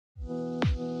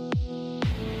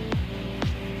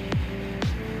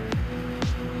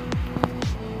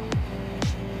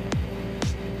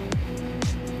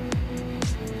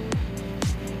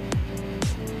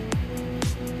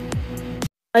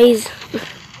Guys,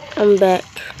 I'm back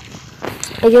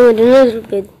again with another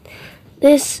vid.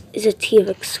 This is a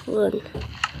T-Rex run.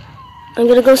 I'm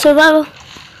gonna go survival.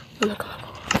 Oh no,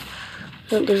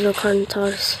 no, there's no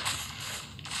carnivores.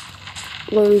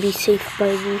 Won't be safe by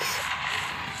these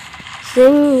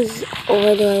things.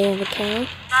 Why do I have a cow?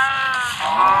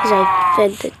 Because I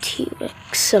fed the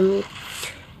T-Rex some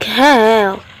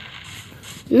cow.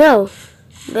 No,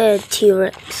 bad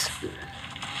T-Rex.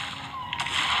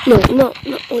 No,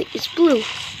 wait, it's Blue.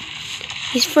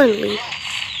 He's friendly.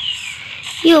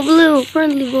 Yo, Blue,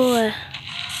 friendly boy.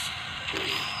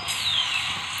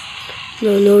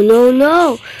 No.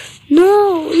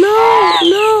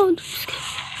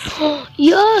 Oh,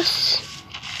 yes!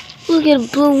 Look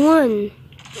at Blue one.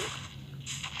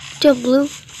 Good job, Blue.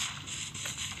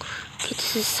 Okay,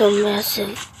 this is so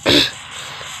massive.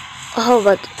 How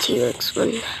about the T-Rex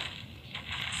one?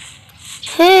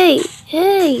 Hey,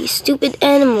 stupid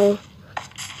animal.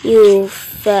 You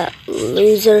fat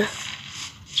loser.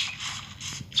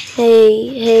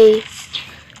 Hey.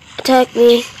 Attack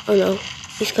me. Oh no.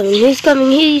 He's coming.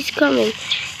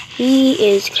 He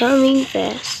is coming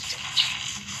fast.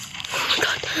 Oh my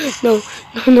god. No.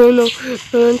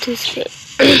 I'm too scared.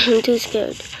 I'm too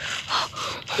scared.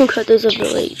 Oh god, there's a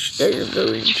village.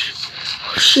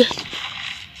 Oh shit.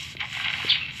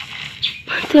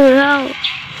 What the hell?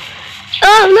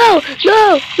 Oh no,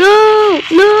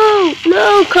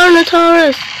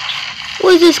 Carnotaurus.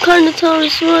 What is this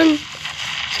Carnotaurus run?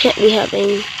 This can't be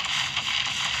happening.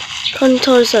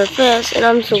 Carnotaurus are fast and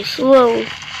I'm so slow.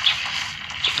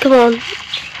 Come on.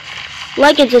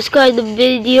 Like and subscribe the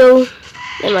video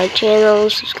and my channel,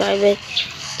 subscribe it.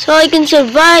 So I can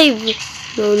survive.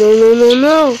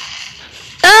 No.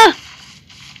 Ah!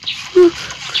 Go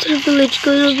to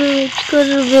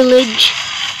the village.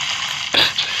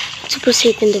 Super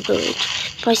safe in the village.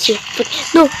 If I see a foot,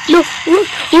 no,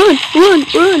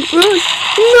 run!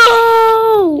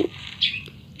 No!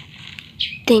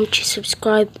 Thank you,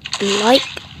 subscribe and like.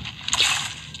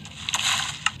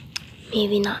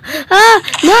 Maybe not. Ah,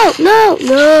 no!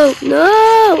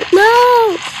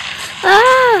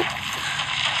 Ah!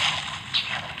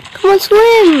 Come on,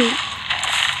 swim!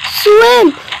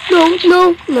 No!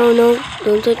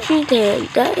 Don't touch me there.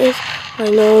 That is,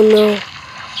 no.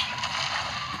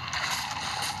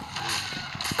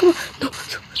 Come on, no.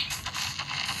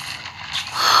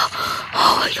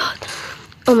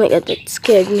 Oh my god, that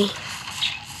scared me.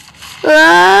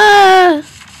 Ah!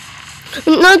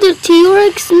 Another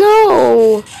T-Rex?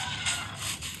 No.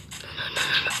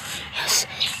 Yes,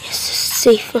 it's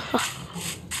safe.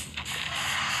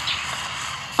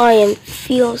 I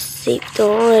feel safe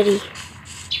already.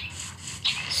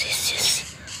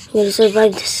 Yes. I'm gonna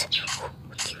survive this.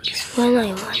 T-Rex, when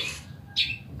I won.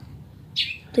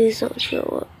 Please don't show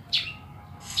up.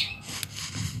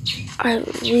 I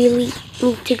really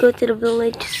need to go to the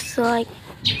village so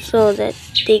that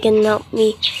they can help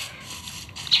me.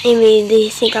 Maybe they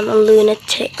think I'm a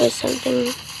lunatic or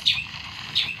something.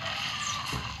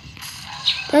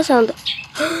 That sounds.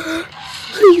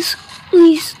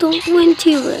 Please don't win,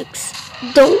 T-Rex.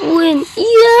 Don't win.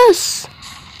 Yes.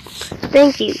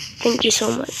 Thank you so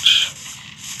much.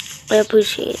 I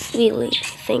appreciate it. Really,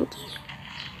 thank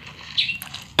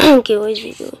you. Okay, where's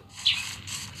he going?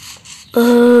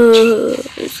 I'm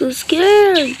so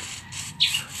scared.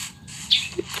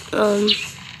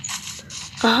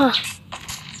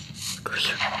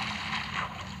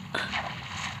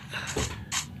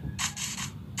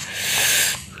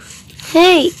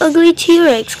 Hey, ugly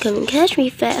T-Rex, come and catch me,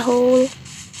 fat hole.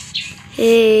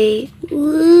 Hey,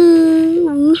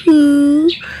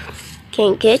 woohoo.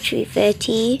 Can't catch me,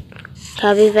 fatty.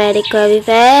 Krabby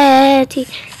fatty.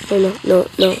 No.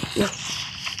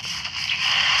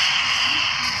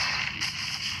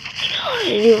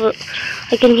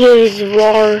 I can hear his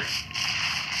roar.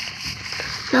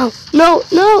 No.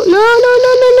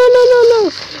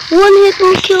 One hit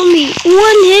will kill me.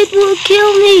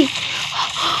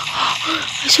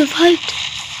 I survived.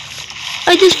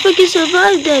 I just freaking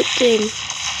survived that thing.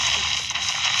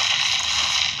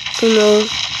 Oh no.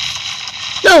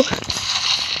 No.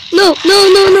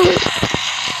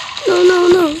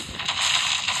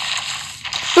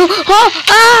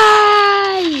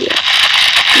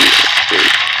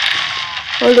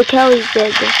 Oh, the cow is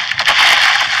dead.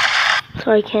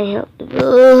 Sorry, I can't help it.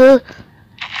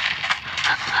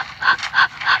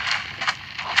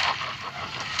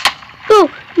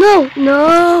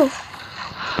 No.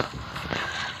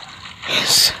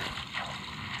 Yes.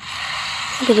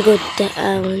 I'm gonna go to that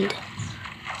island.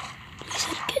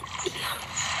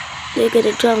 They're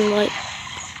gonna drop me like.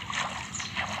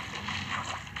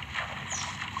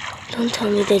 Don't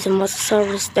tell me there's a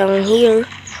Mosasaurus down here.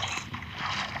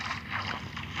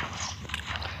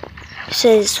 It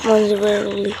says it spawns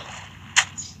rarely.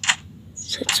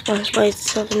 So it spawns by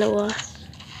itself in the water.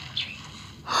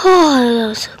 Oh, that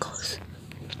was so close.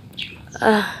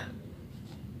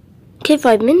 Okay,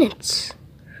 5 minutes.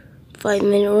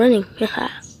 5-minute running.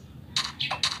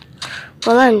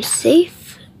 Well, I'm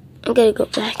safe. I gotta go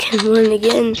back and run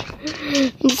again.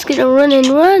 I'm just gonna run and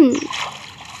run.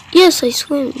 Yes, I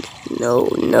swim. No,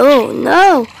 no,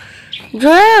 no.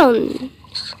 Drown.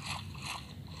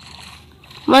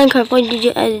 Minecraft, why did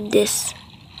you add this?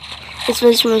 This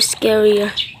one's more scarier.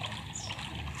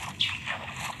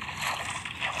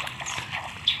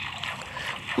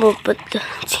 Well, but the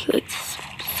T-Rex is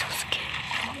so scary.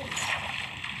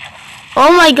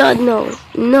 Oh my god, no.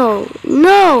 No,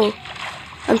 no.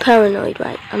 I'm paranoid,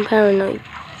 right? I'm paranoid.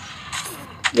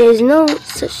 There's no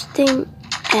such thing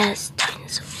as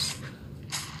dinosaurs.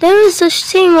 There is such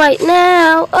thing right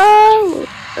now. Oh,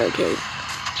 okay.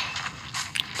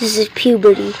 This is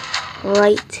puberty,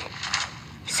 right?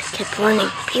 So I kept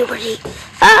running. Puberty.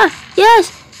 Ah,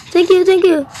 yes. Thank you, thank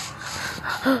you.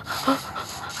 I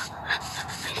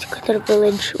need to go to the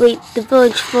village. Wait, the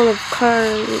village full of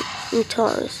cars and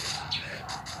cars.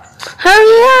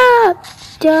 Hurry up!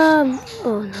 Dumb.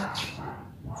 Oh no.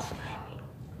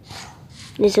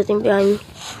 There's something behind me.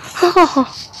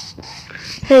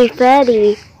 Hey,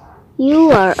 fatty.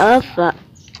 You are a fuck.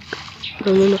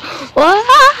 No, no, no. Oh,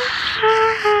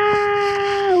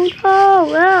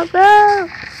 no, help, help.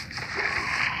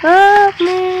 Help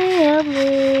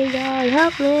me, God,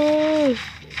 help me.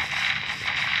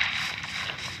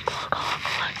 Go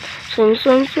on. Swim,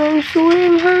 swim, swim,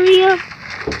 swim, hurry up.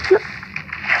 No.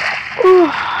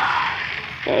 Oh,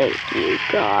 thank you,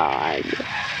 God.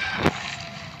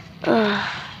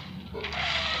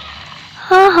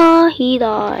 Haha, he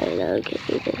died. Okay,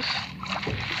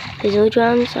 there's no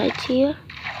drown sites here.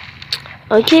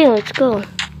 Okay, let's go.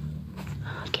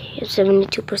 Okay, at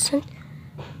 72%.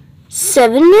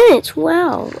 7 minutes.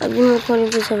 Wow, I've been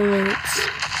recording for 7 minutes.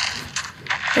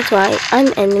 That's why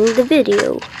I'm ending the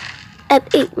video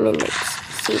at 8 minutes.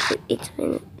 See for 8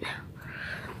 minutes now.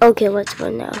 Okay, let's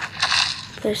run now.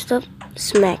 First up,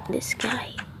 smack this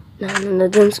guy. No,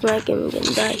 don't smack him. You're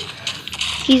gonna die.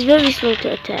 He's very slow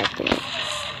to attack me.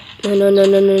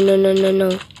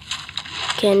 No.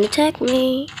 Can't attack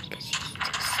me.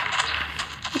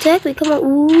 Attack me, come on.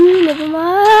 Ooh, never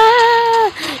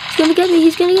mind. He's gonna get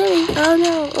me. Oh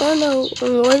no.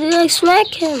 Why did I smack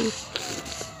him?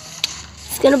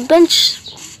 He's gonna bench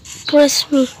press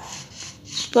me.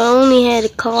 If I only had a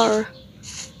car.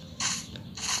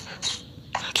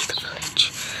 Okay,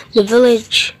 the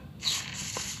village.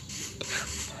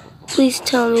 Please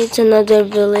tell me it's another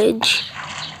village.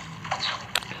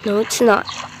 No, it's not.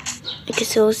 I can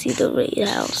still see the raid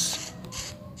house.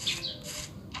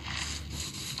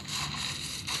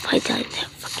 If I die in that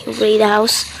fucking raid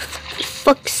house, for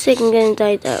fuck's sake, I'm gonna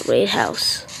die in that raid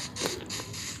house.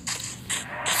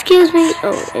 Excuse me.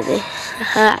 Oh, it is.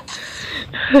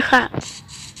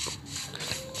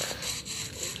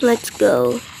 Let's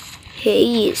go. Hey,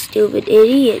 you stupid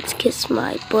idiots, kiss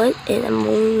my butt, and I'm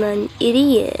only an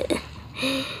idiot.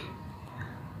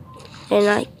 And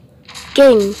I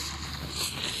gang.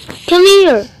 Come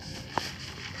here.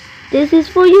 This is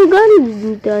for you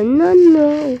guns.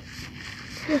 No.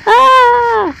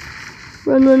 Ah!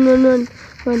 Run. No,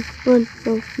 this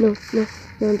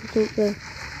isn't fair.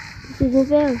 This isn't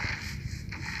fair.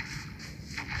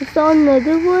 I saw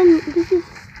another one. This is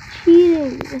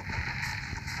cheating.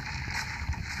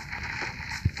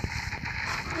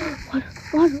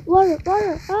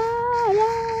 Water. Ah,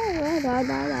 la.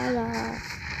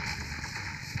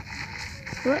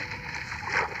 What?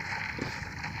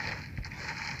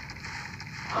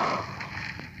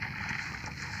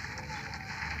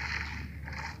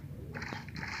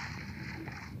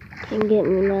 Can't get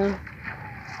me now.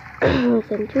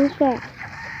 I'm too fast.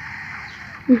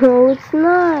 No, it's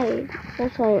not.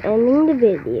 That's why I'm ending the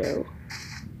video.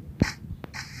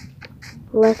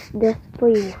 Less death for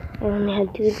you. I only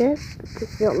had 2 deaths. This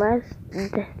is the last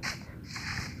death.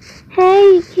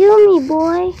 Hey, kill me,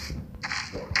 boy.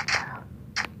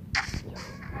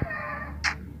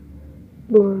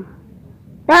 Boom.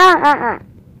 Ah.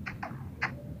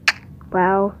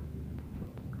 Wow.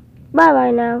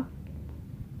 Bye now.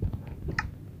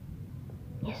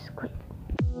 Yes, quit.